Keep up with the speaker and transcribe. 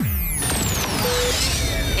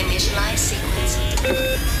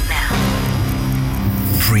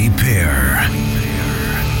Prepare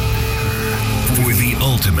for the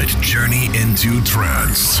ultimate journey into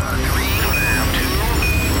trance.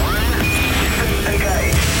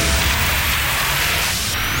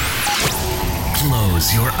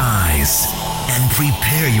 Close your eyes and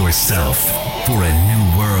prepare yourself for a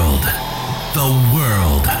new world. The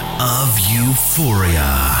world of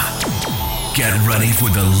Euphoria. Get ready for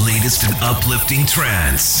the latest in uplifting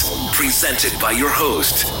trance. Presented by your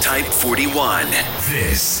host, Type 41.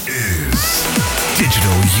 This is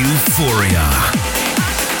Digital Euphoria.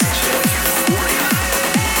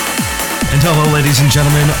 And hello, ladies and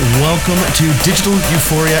gentlemen. Welcome to Digital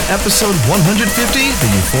Euphoria, episode 150, the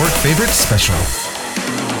Euphoric Favorite Special.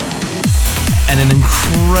 And an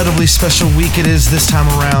incredibly special week it is this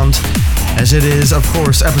time around, as it is, of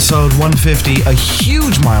course, episode 150, a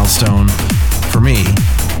huge milestone for me.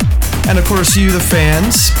 And of course, you, the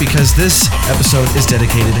fans, because this episode is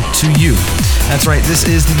dedicated to you. That's right, this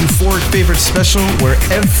is the Euphoric Favorite Special, where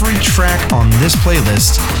every track on this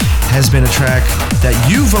playlist has been a track that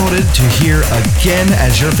you voted to hear again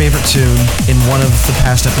as your favorite tune in one of the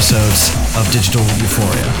past episodes of Digital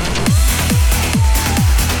Euphoria.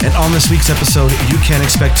 And on this week's episode, you can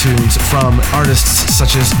expect tunes from artists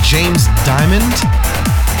such as James Dymond,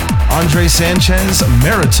 Andre Sanchez,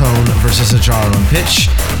 Maratone vs. Ajaro and Pitch,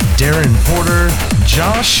 Darren Porter,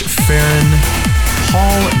 Josh Farron,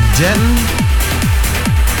 Paul Denton,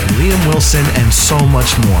 Liam Wilson, and so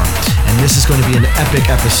much more. And this is going to be an epic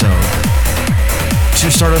episode. To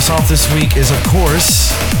start us off this week is, of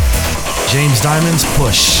course, James Dymond's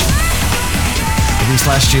Push. Released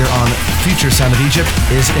last year on Future Sound of Egypt,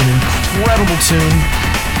 is an incredible tune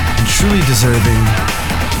and truly deserving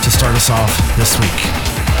to start us off this week.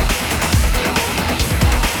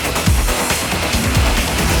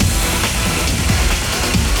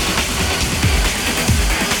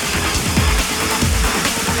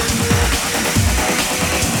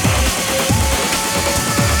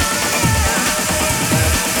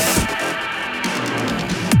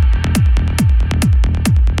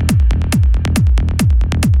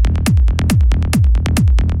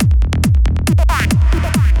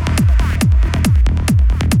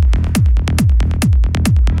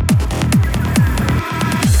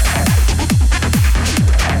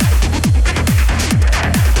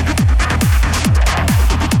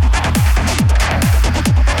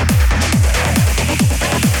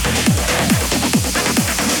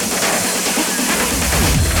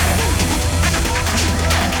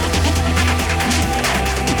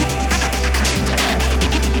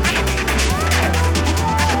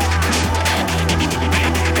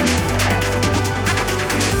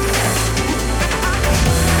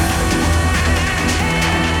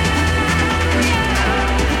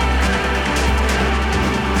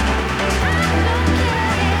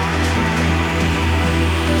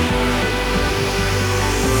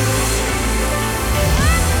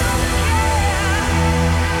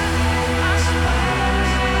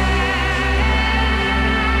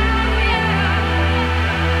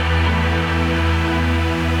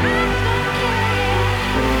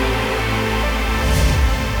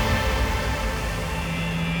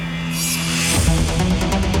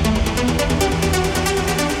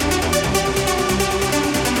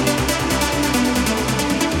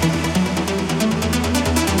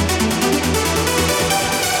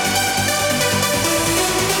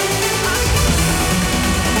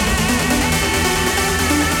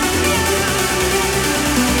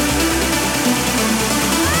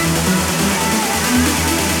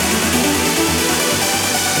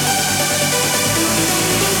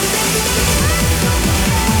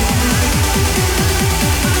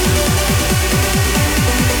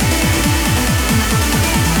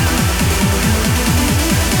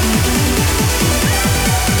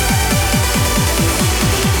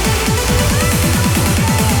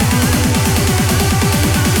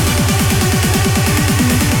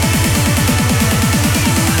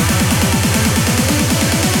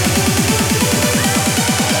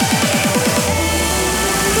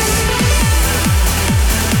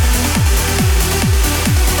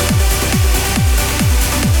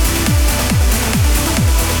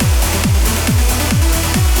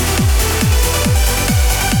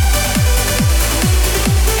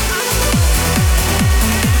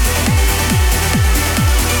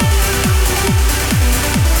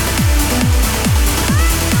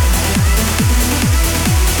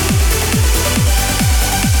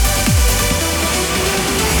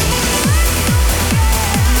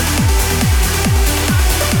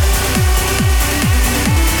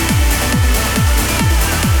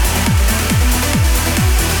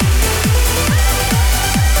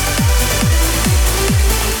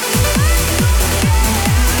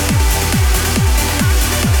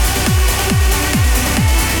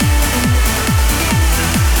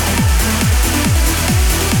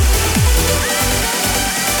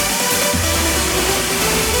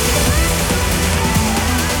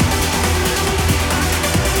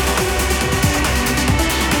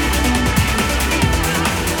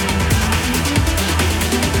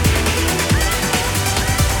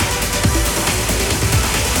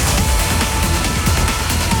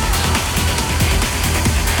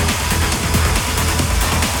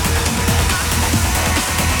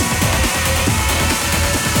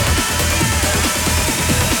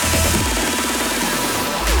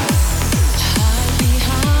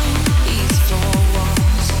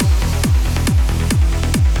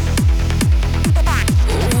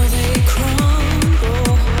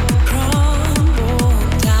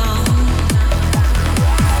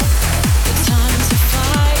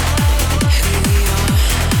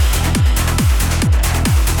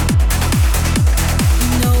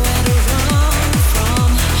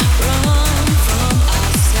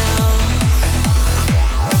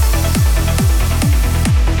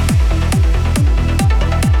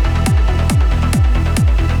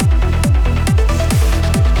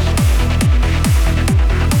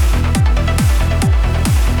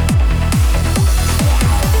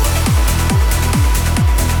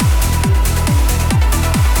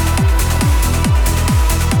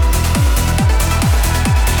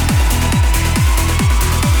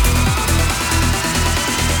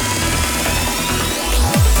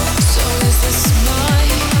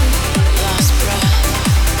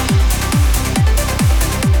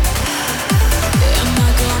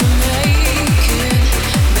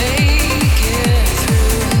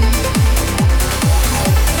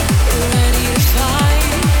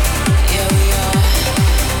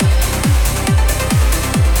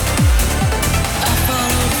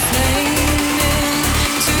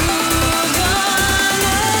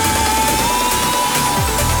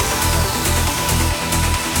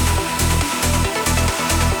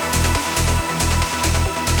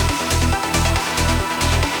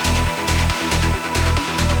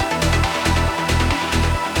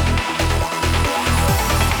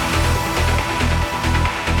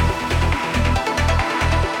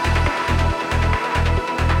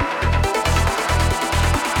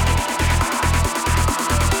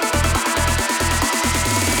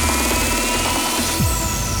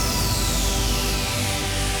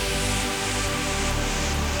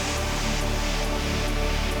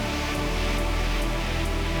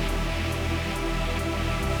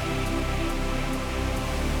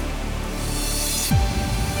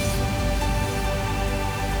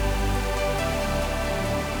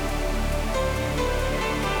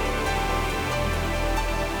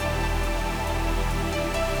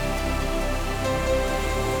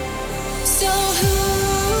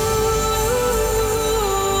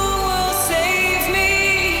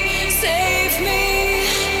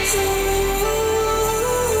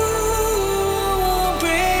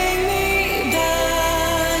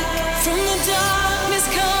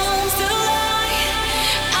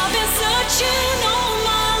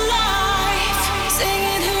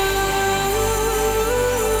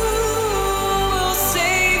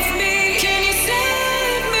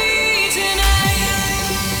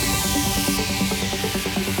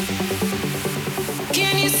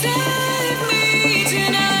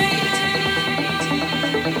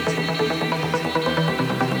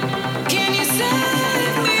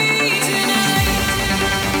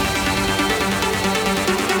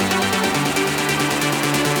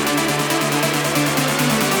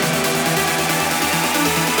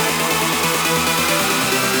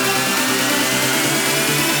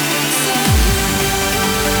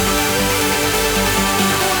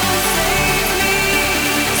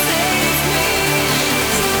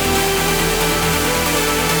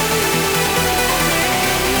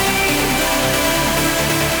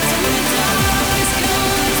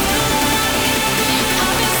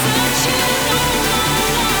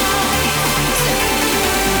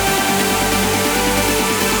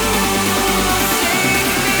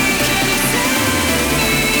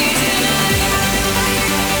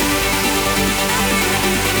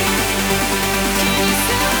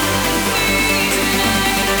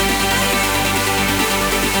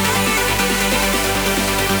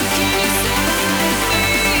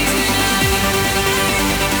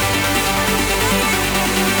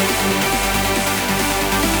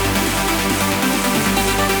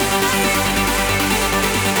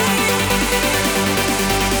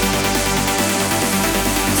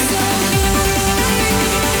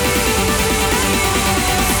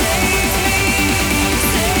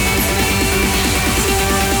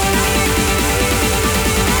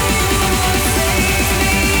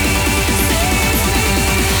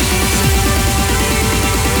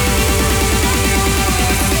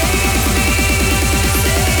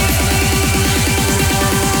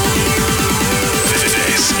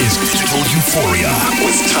 Euphoria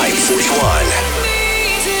with Type 41.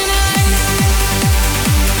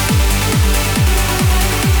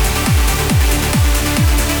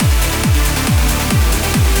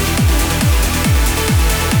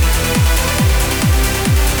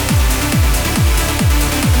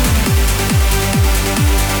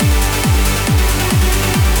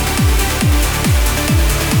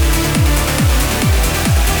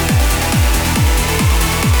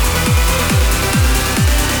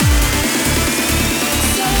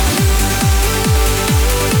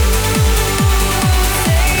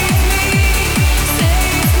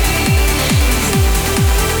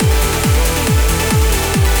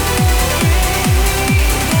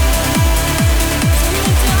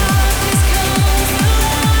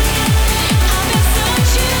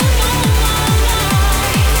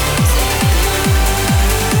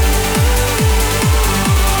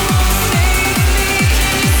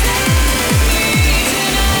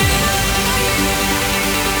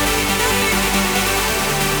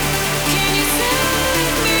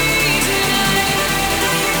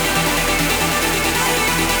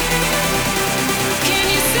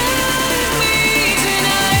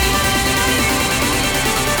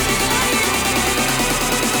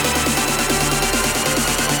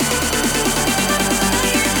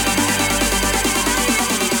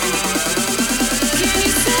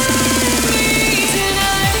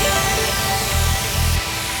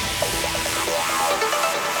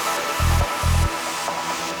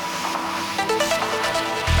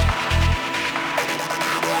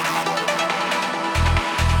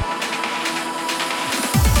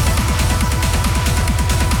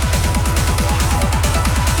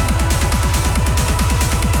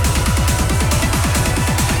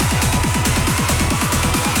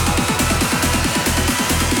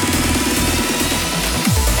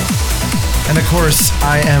 And of course,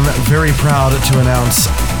 I am very proud to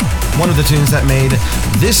announce one of the tunes that made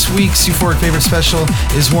this week's Euphoric Favorite Special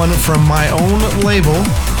is one from my own label.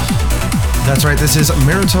 That's right, this is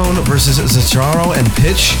Meritone versus Zajaro and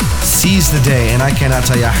Pitch, Seize the Day. And I cannot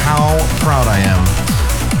tell you how proud I am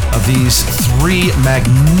of these three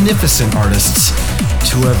magnificent artists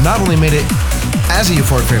to have not only made it as a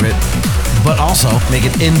Euphoric Favorite, but also make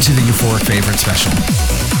it into the Euphoric Favorite Special.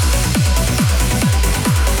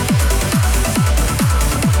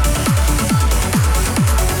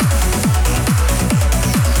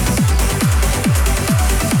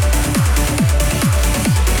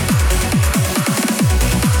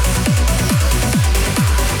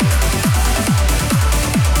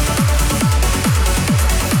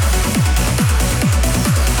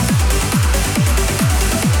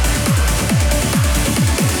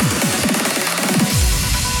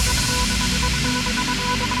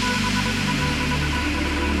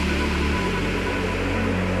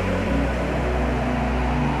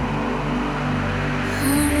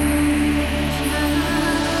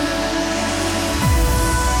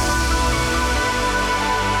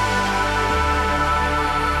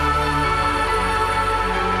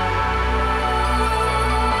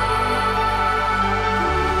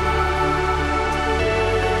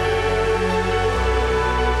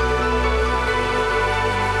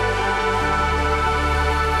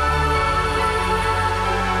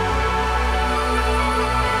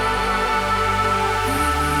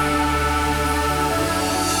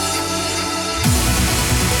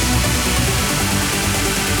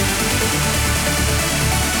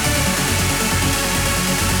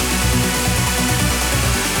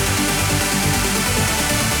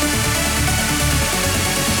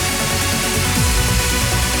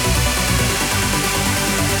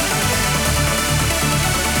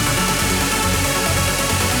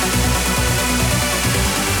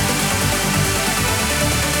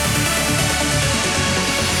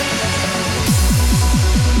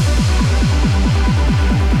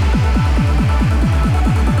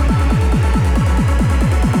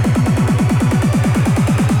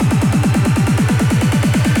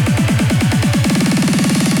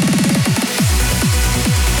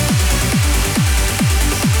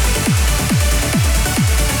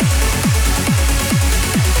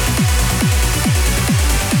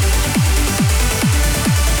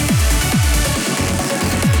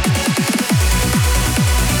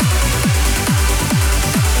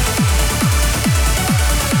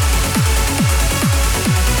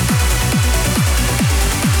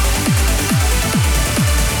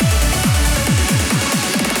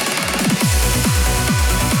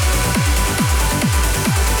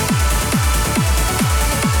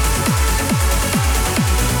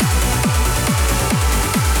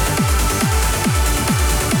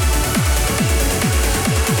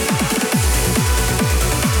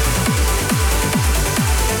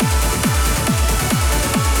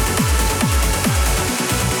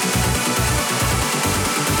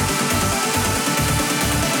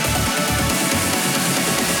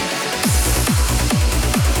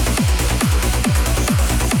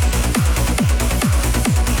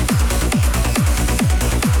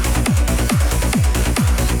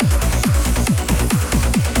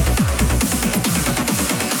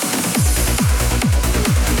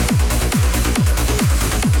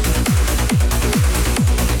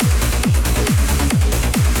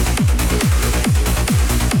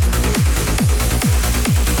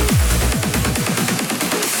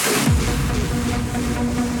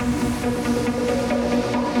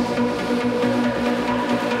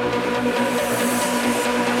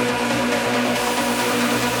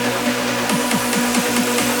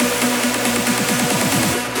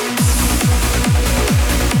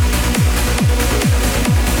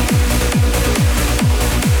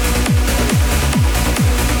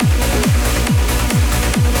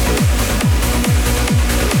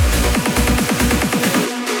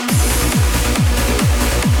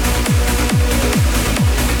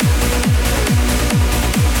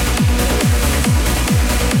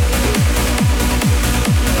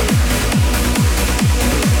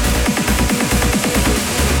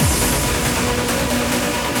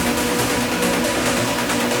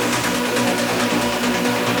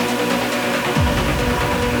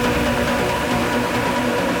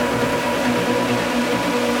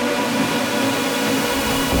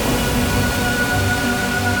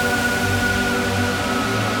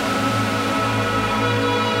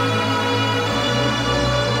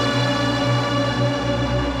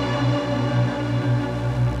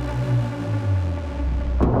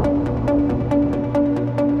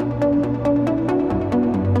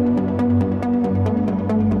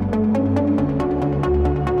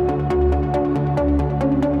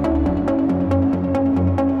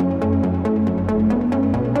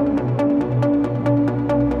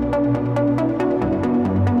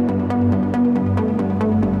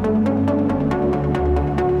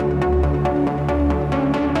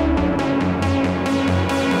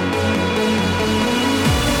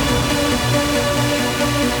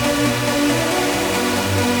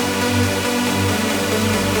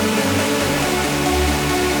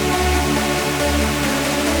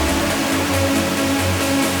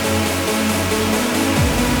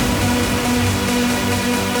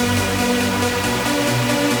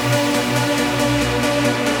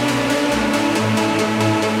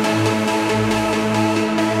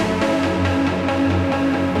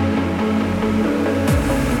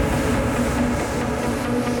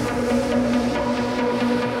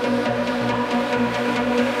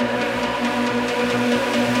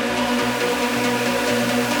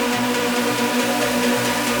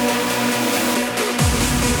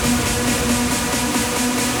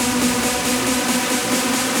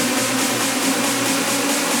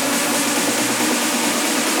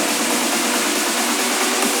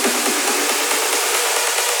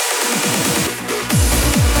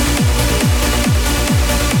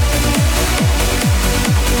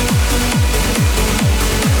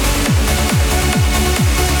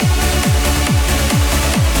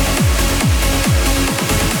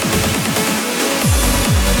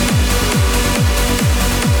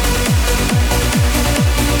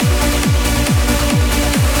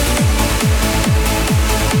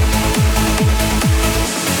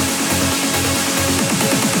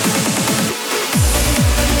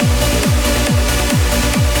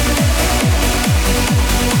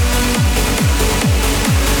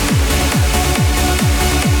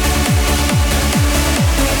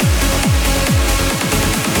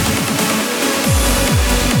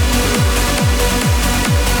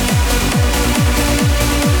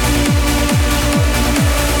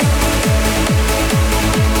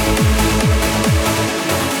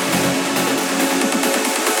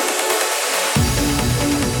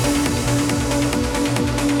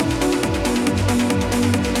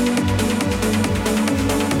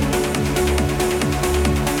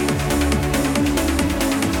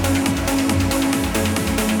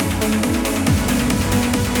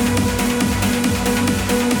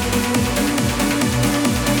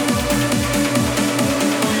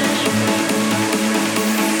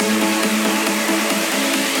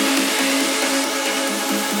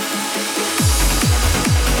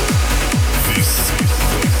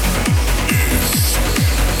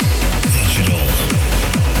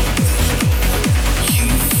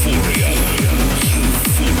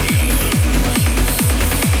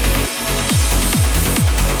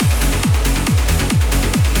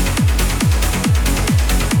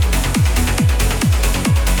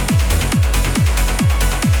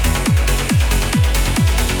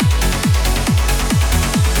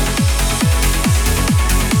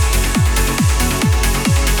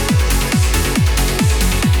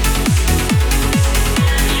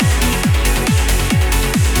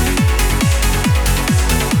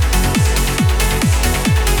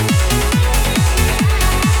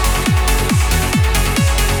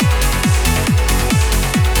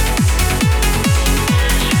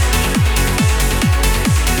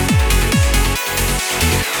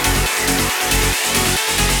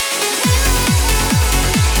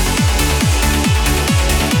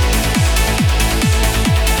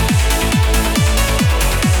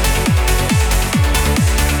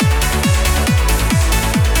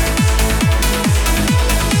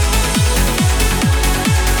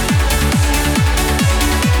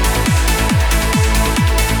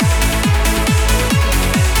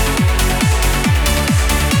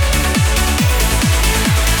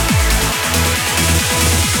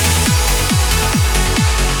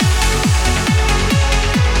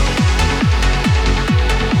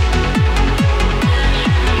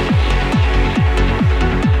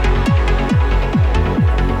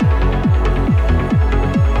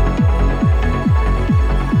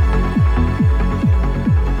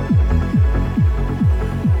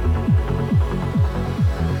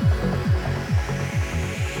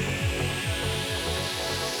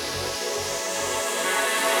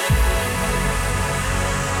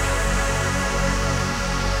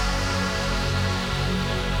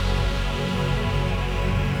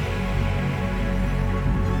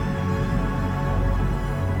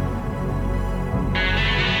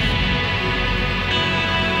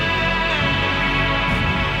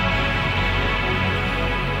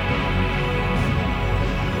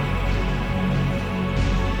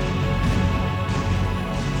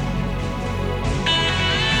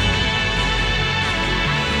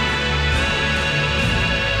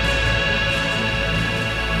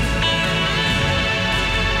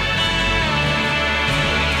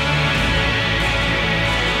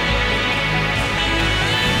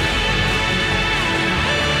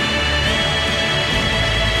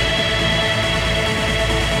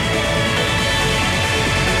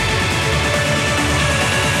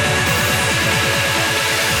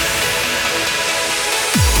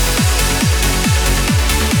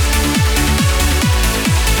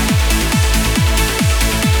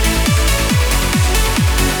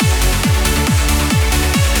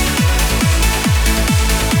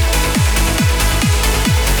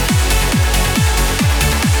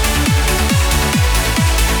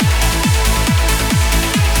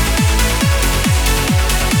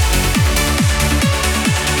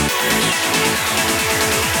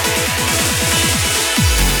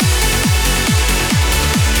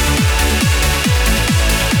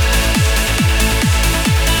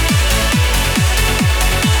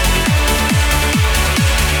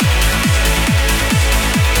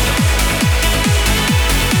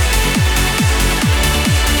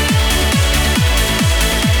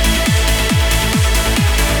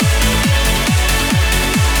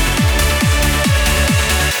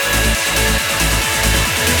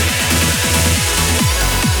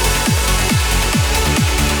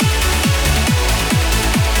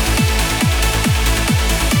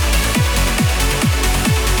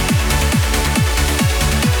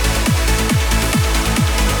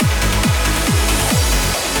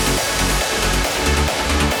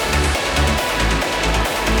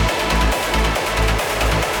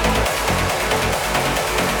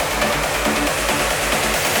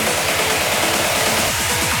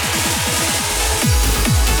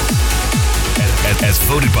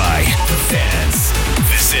 voted by the fans.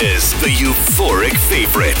 This is the Euphoric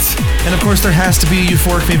Favorite. And of course, there has to be a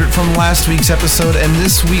Euphoric Favorite from last week's episode, and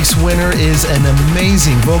this week's winner is an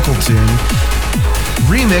amazing vocal tune,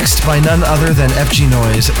 remixed by none other than FG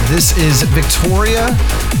Noise. This is Victoria,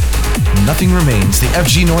 Nothing Remains, the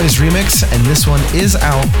FG Noise remix, and this one is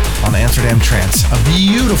out on Amsterdam Trance. A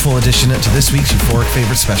beautiful addition to this week's Euphoric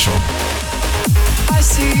Favorite special. I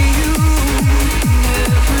see you in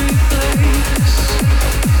every place.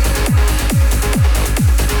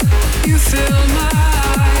 You fill my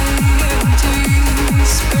empty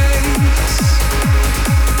space.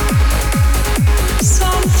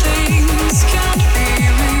 Some things can't be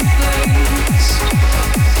replaced.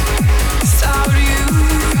 Without you,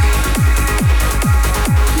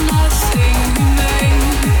 nothing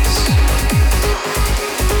remains.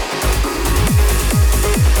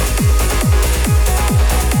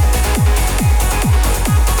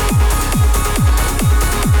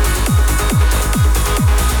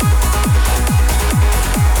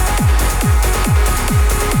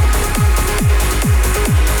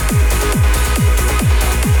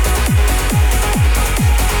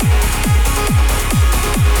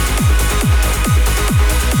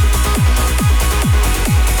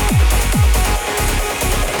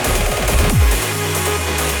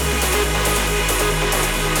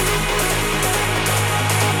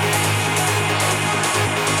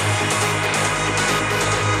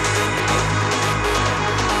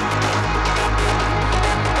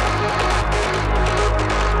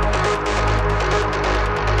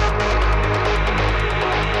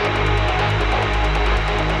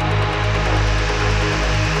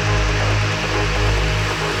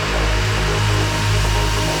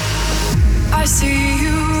 I see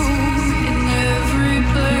you in every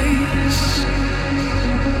place.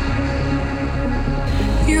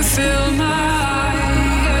 You fill my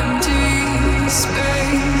empty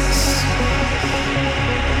space.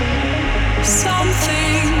 Some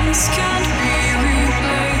things can't be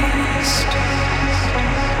replaced.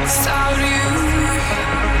 Without you,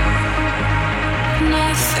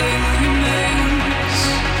 nothing remains.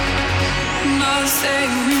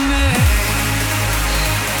 Nothing remains.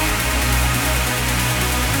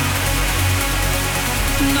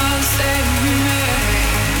 Nothing remains.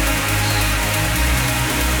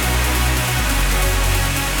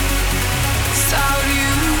 Without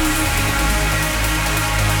you,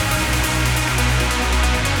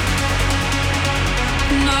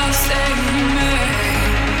 nothing remains.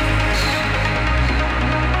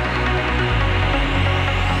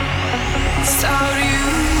 Without you.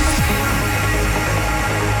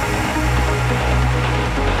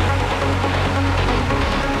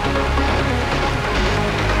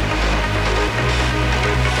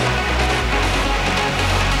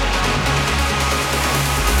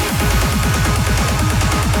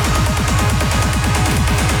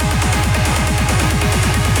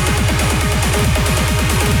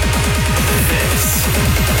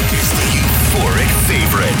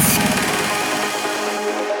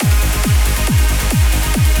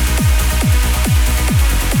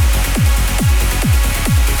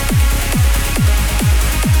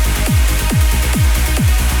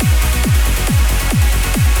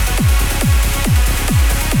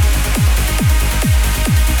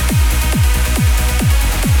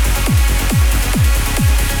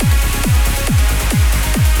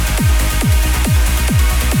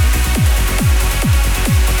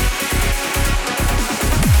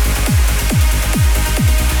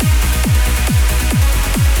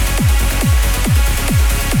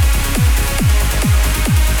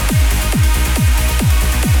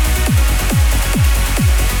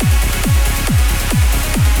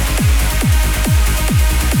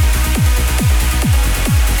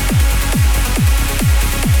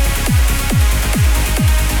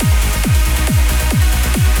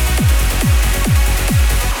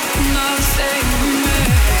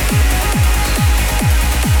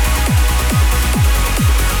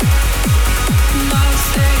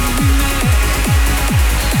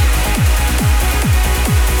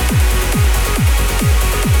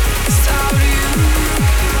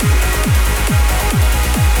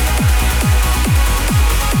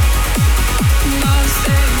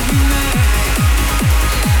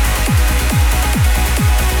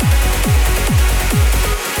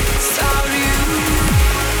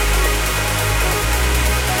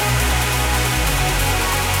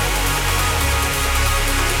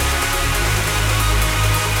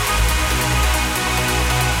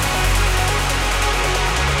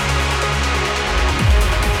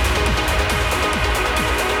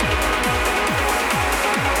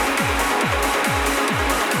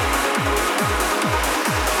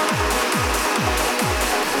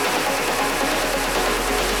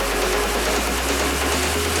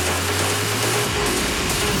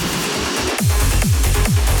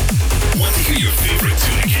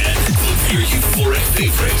 euphoric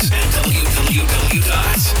favorites at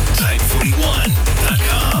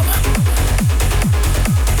www.type41.com.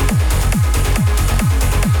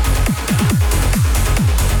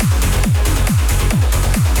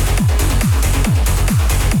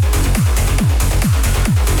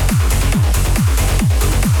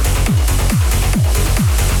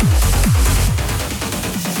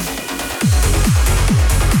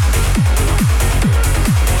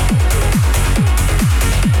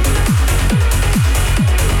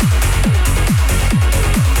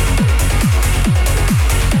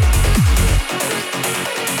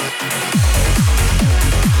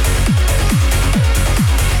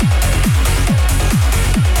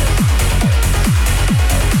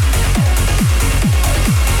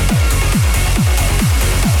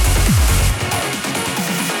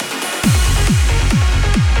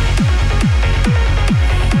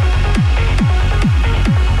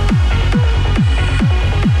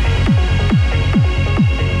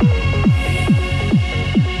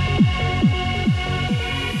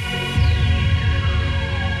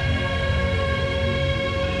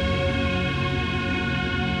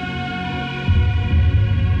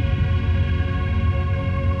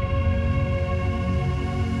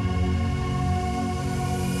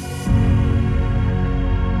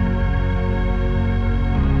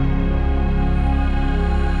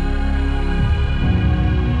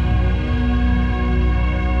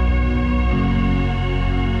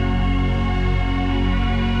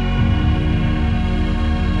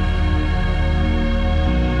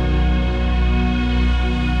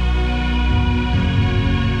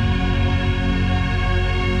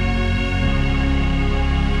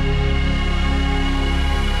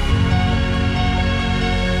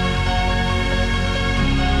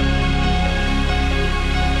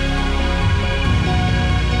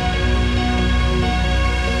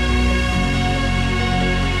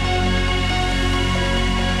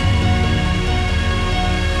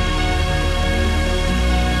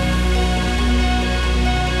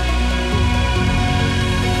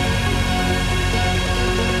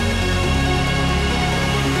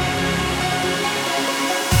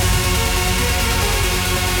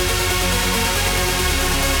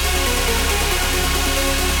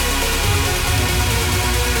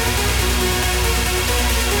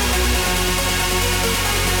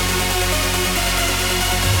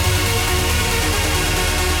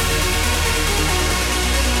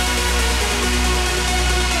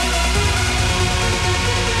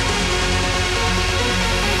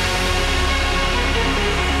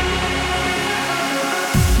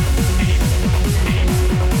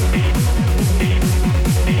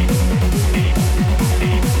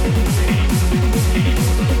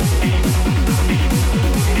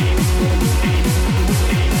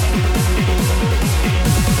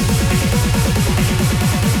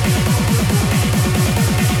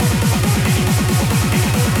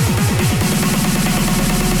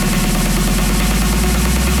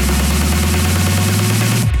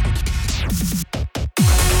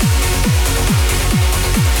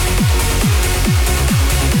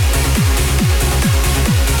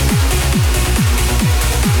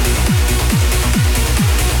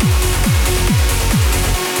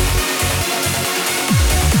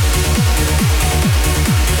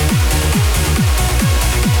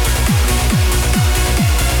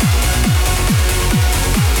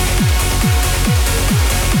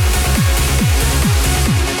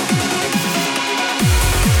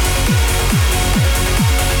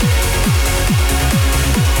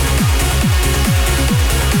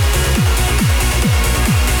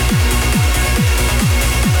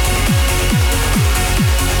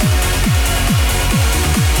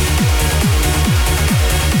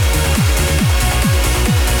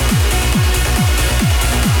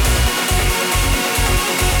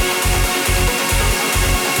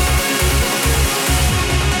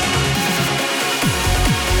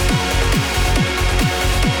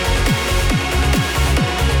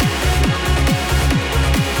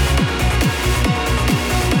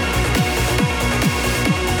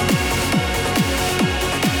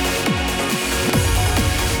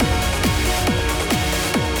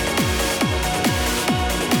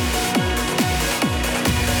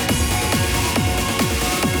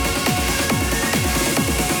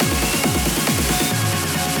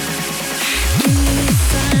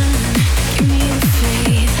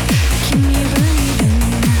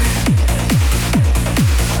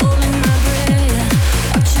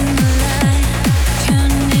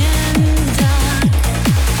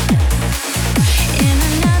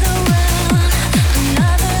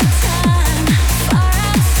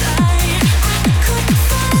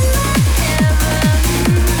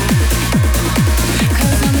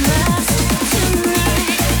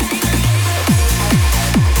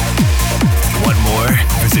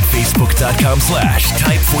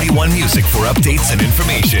 Facebook.com/Type41Music for updates and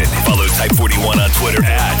information. Follow Type 41 on Twitter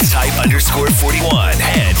at Type_41.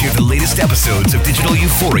 And hear the latest episodes of Digital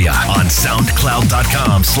Euphoria on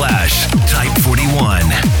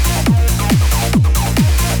SoundCloud.com/Type41.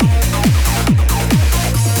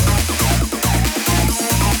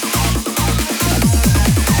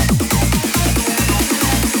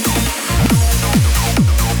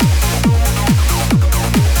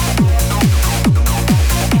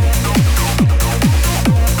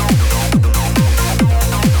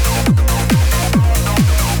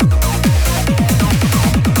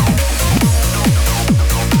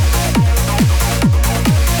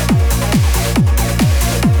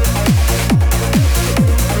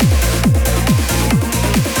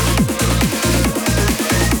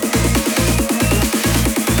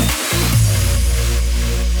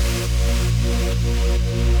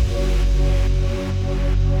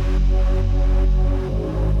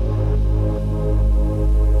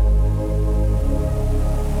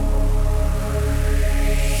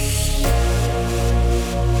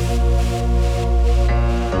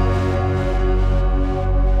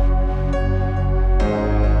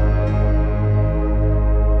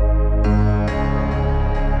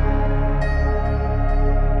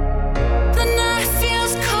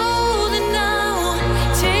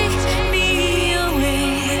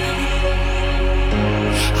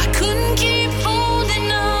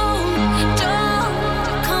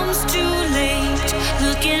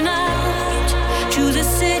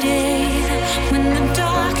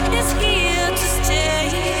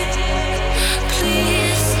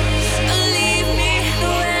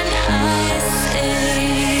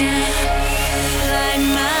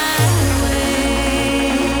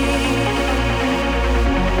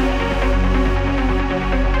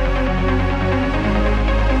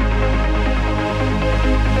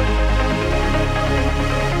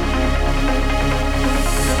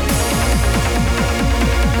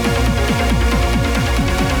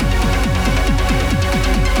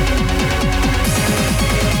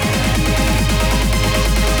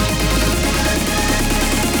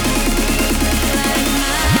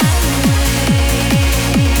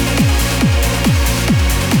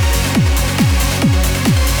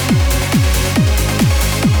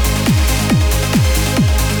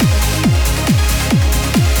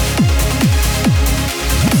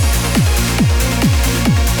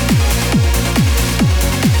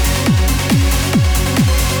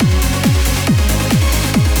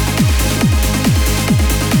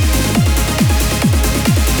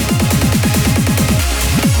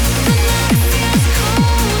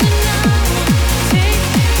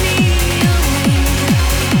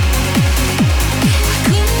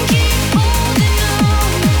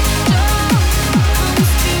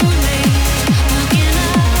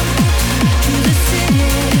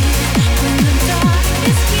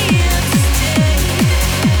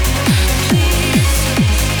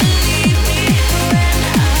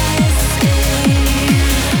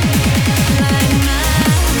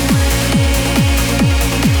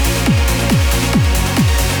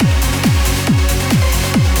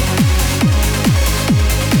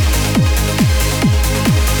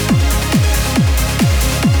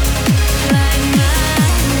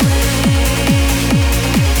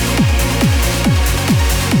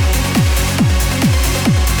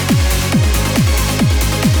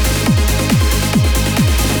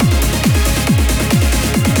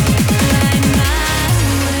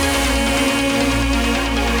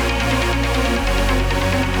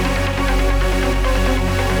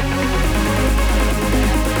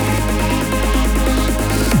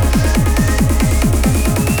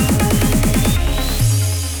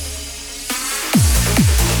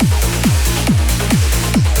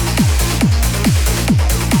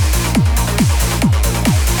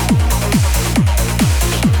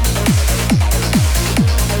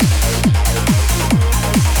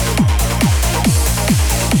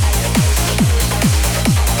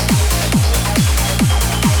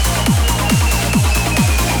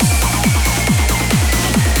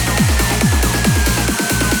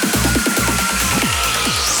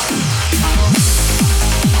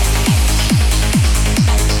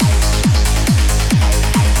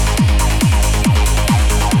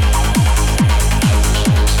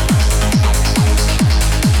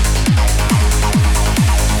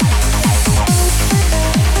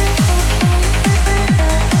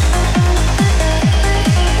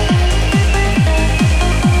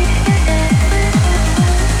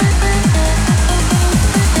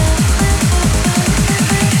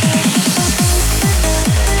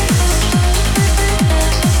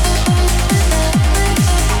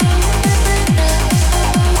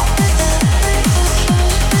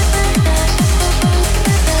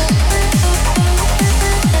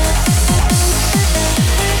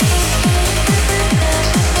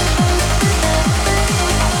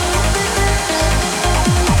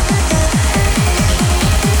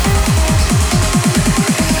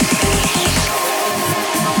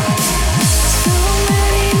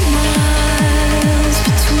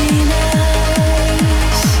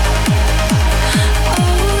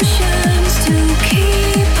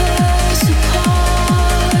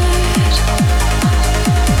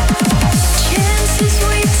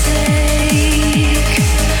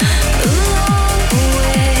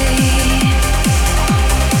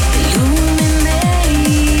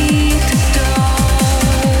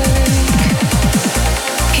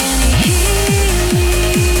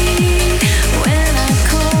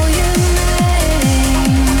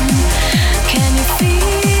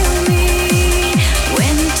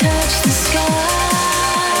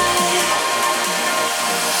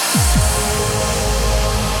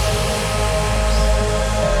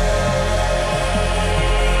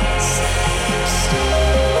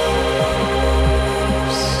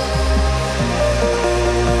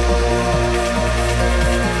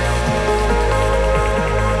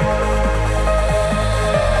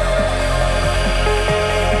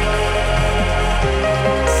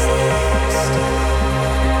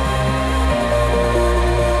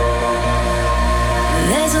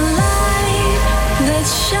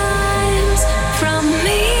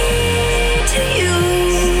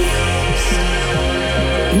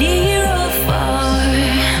 near or far,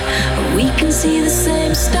 we can see the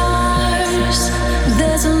same stars.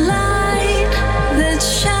 There's a light that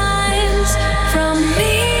shines from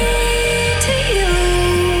me to you.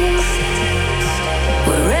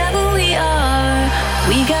 Wherever we are,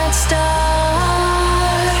 we got stars.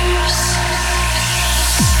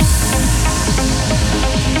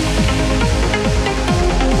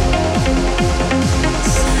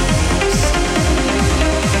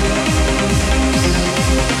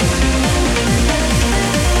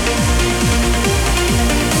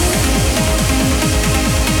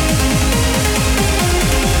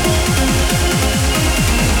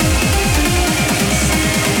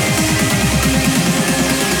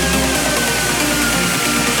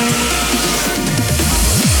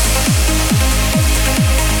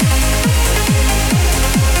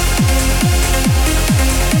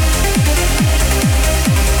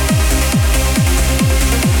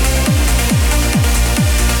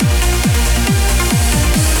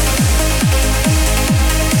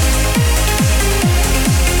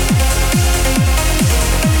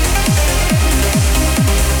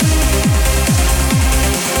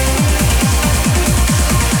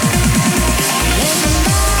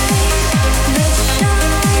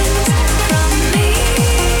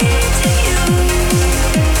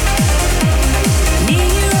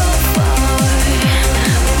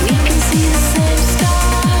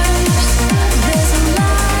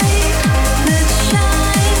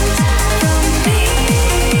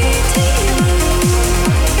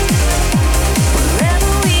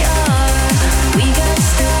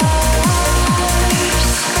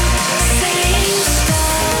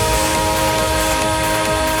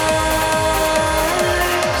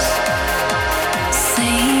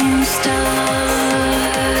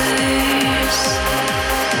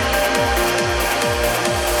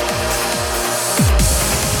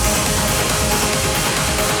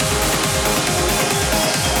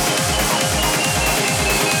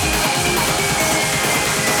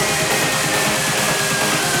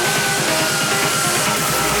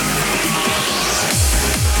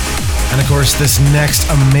 Of course, this next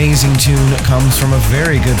amazing tune comes from a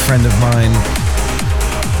very good friend of mine.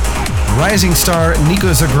 Rising star Nico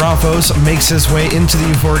Zagrafos makes his way into the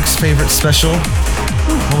Euphoric's favorite special.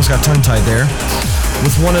 Almost got tongue-tied there.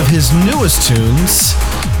 With one of his newest tunes,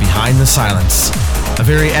 Behind the Silence. A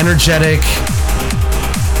very energetic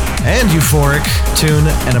and euphoric tune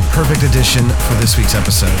and a perfect addition for this week's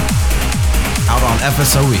episode. Out on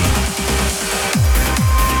FSOE.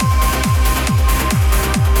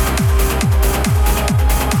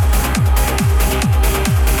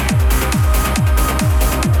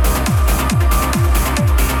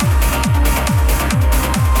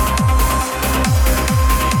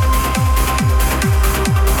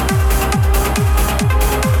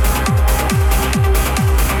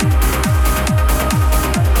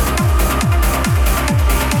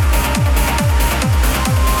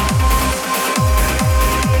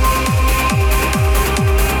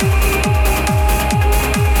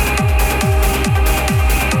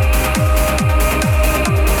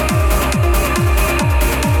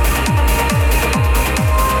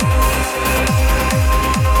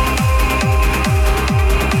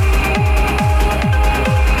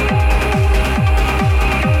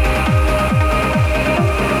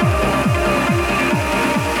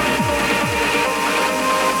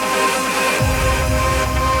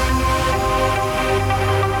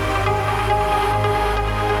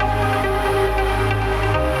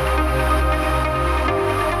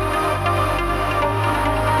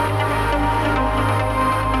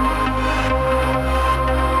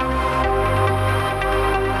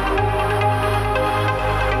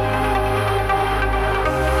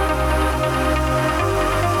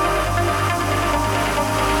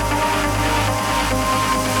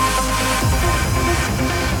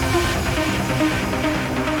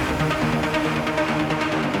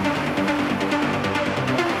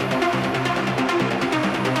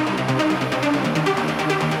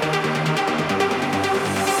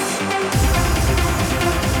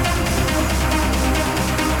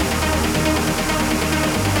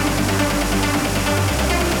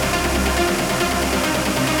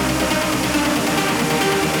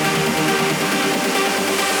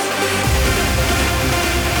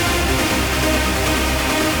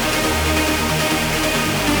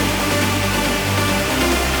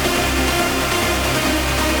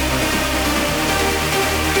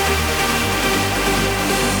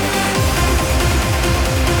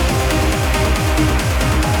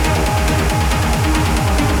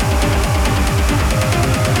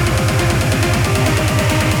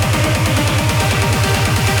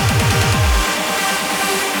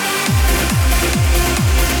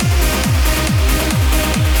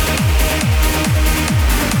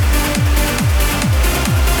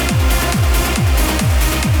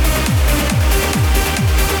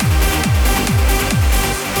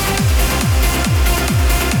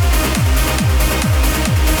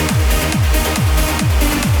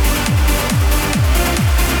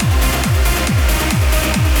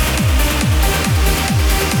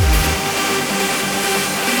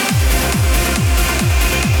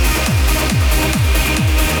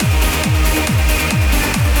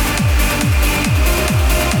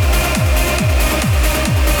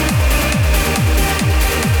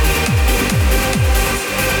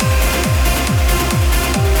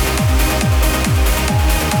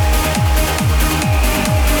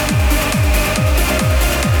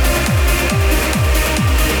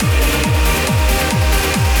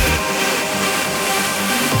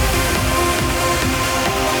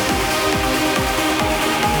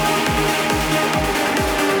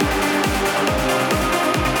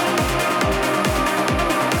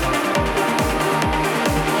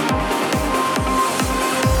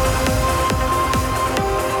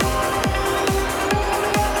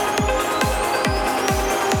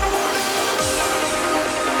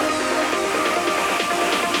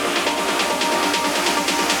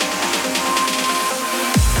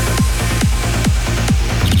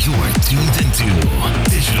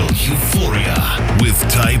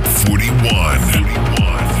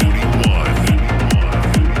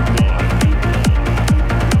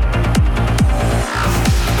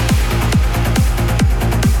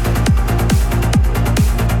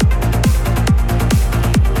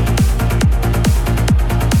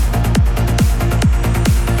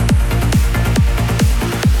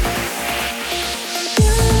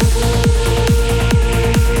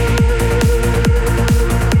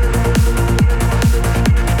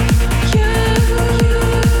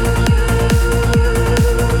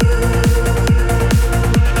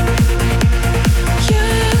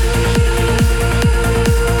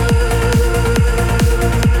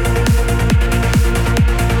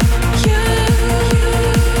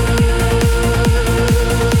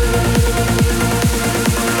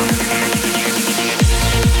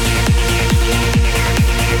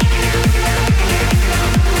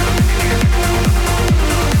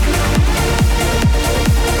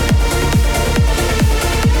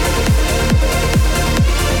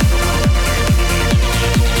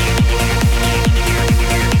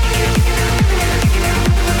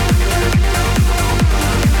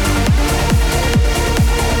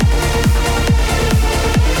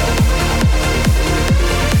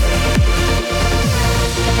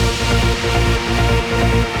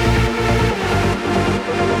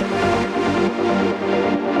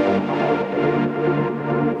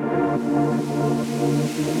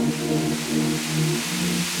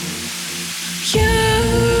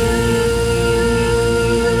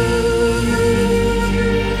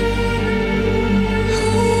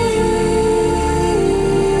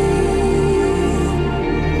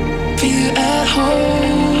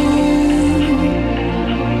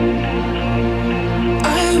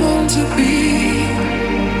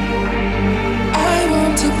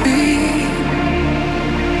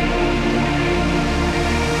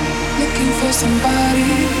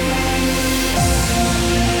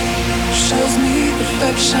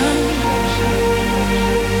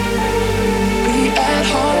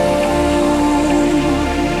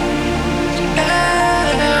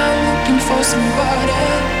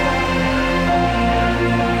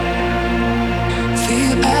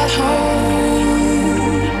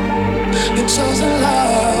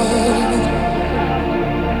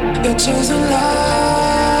 Chosen love.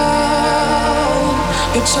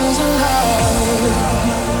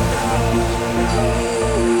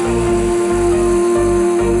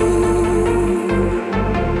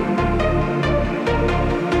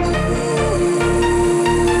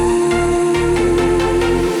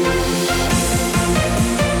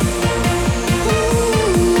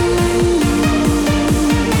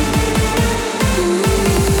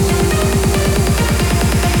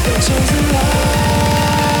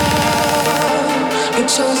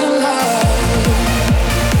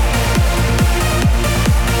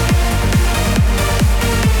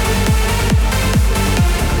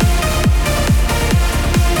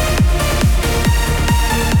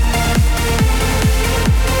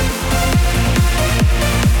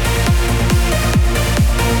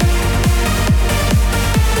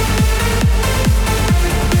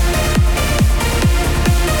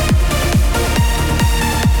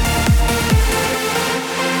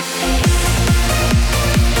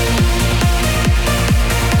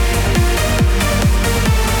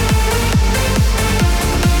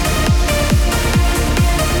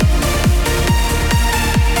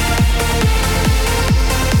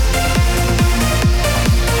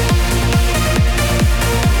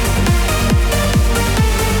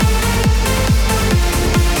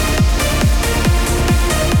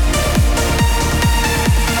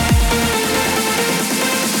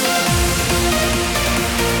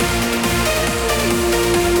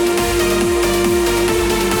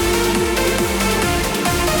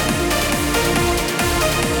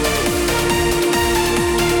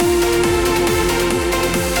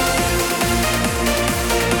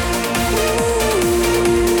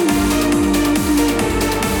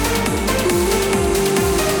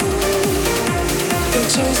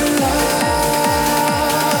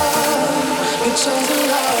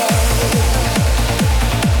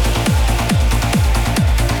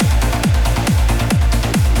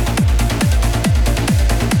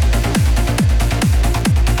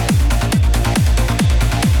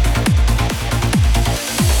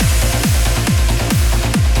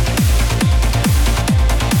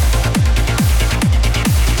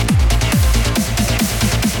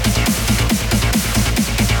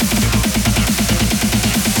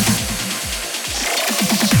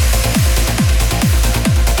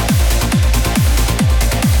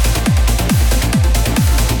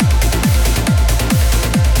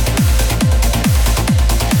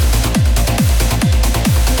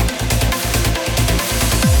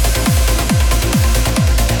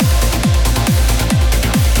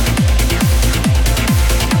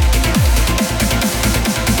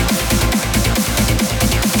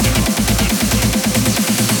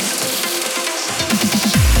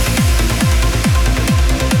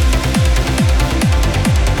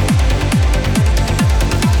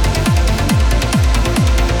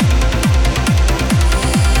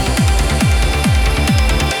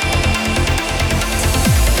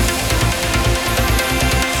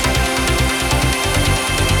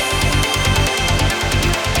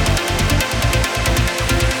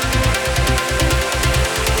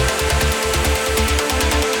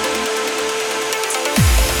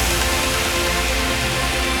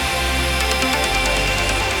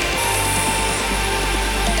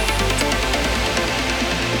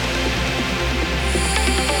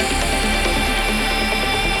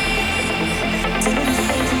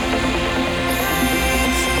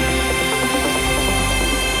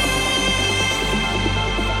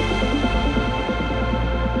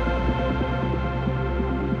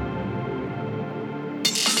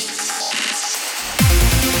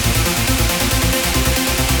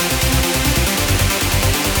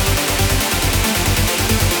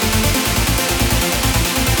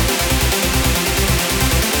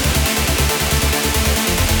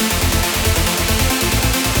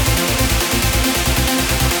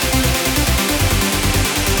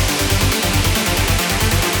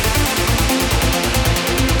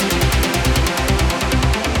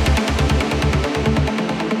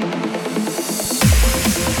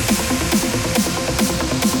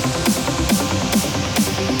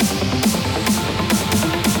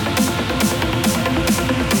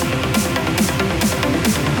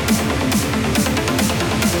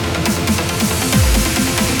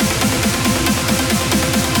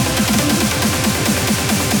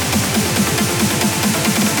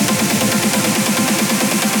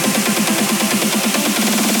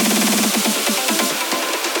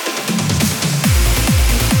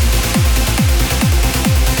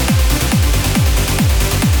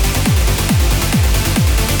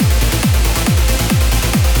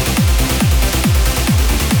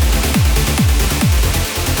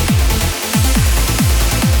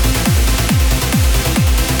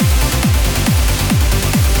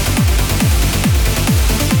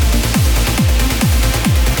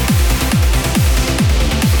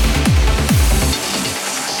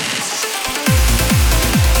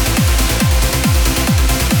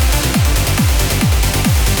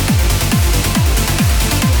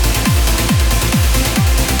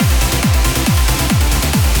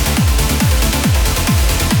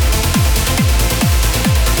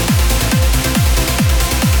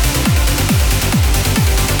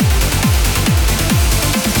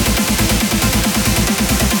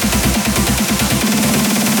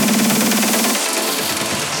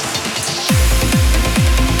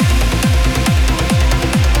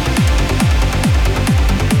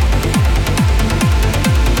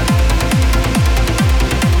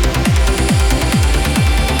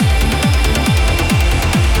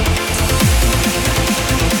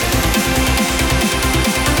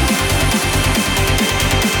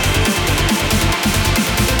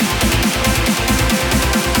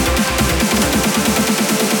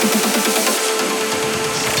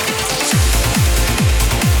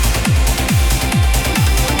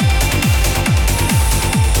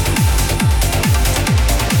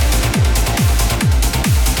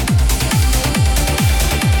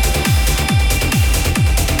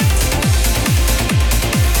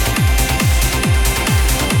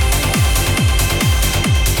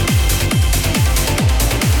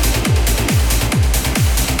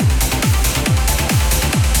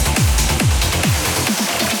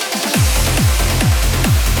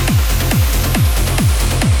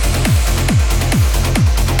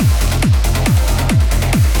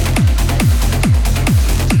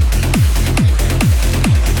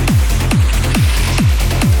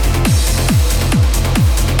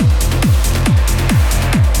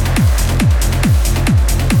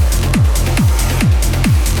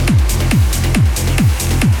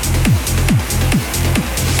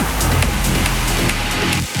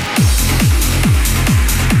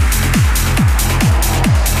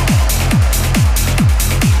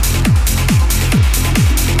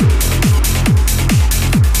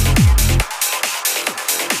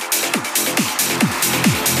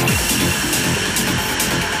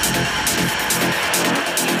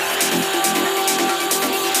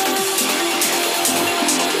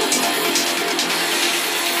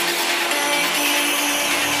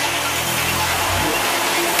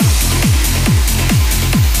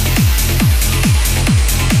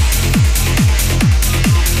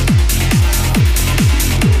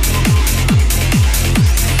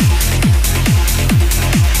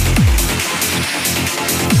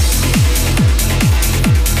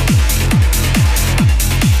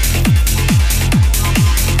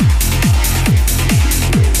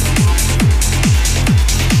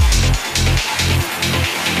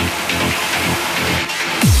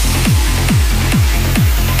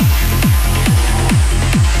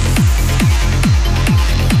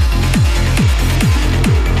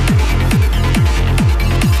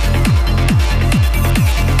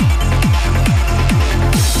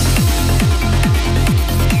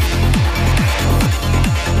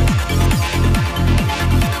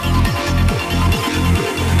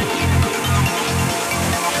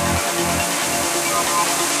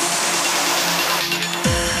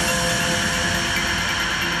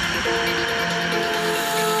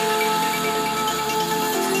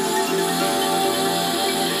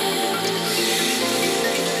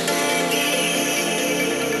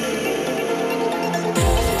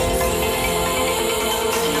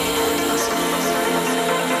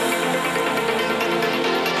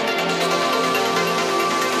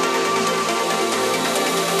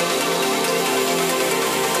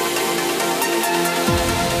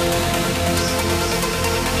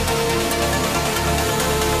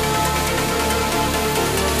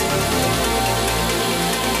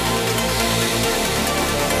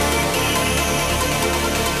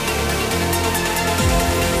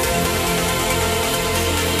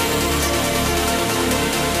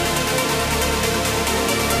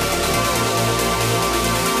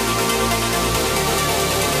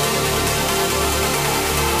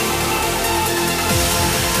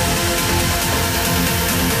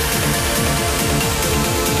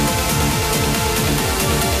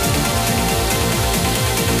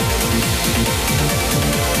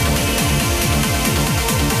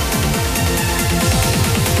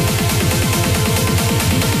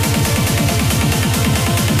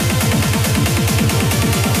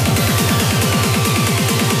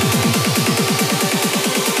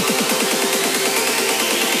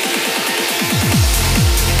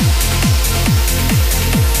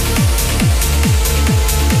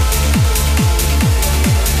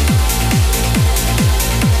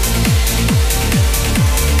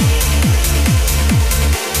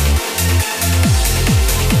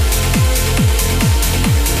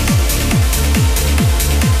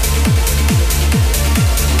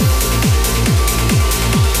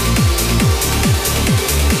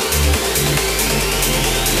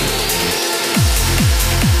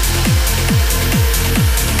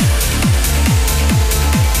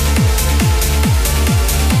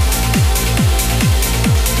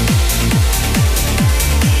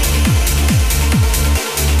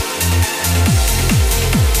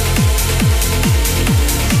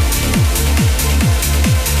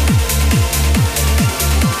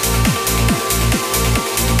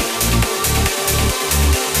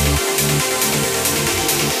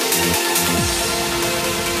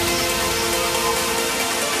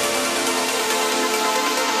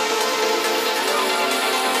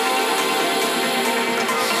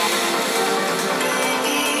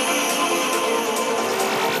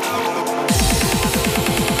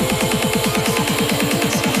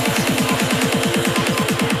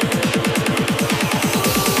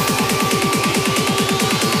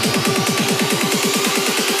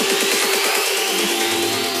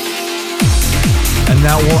 And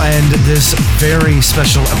that will end this very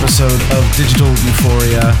special episode of Digital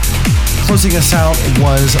Euphoria. Closing us out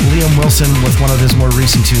was Liam Wilson with one of his more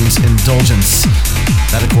recent tunes, Indulgence.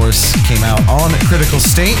 That, of course, came out on Critical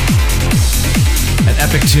State. An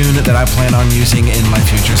epic tune that I plan on using in my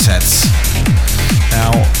future sets. Now,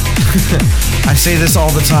 I say this all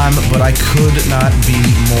the time, but I could not be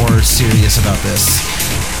more serious about this.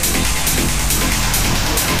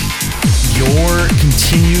 Your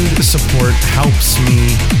continued support helps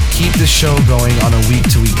me keep the show going on a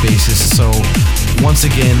week-to-week basis. So, once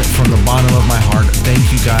again, from the bottom of my heart, thank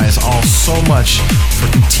you guys all so much for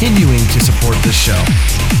continuing to support this show.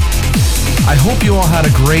 I hope you all had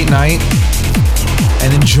a great night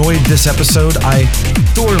and enjoyed this episode. I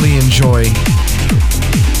thoroughly enjoy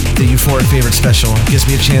the Euphoria Favorite Special. It gives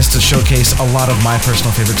me a chance to showcase a lot of my personal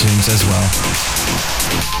favorite tunes as well.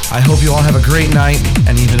 I hope you all have a great night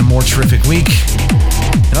and even a more terrific week.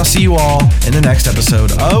 And I'll see you all in the next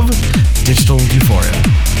episode of Digital Euphoria.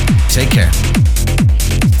 Take care.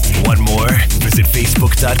 Want more? Visit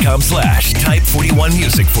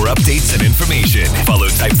Facebook.com/Type41Music for updates and information. Follow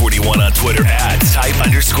Type41 on Twitter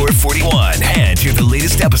 @Type_41. And hear the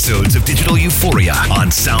latest episodes of Digital Euphoria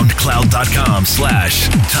on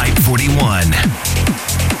SoundCloud.com/Type41.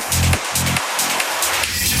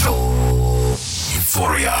 Digital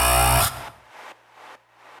Euphoria.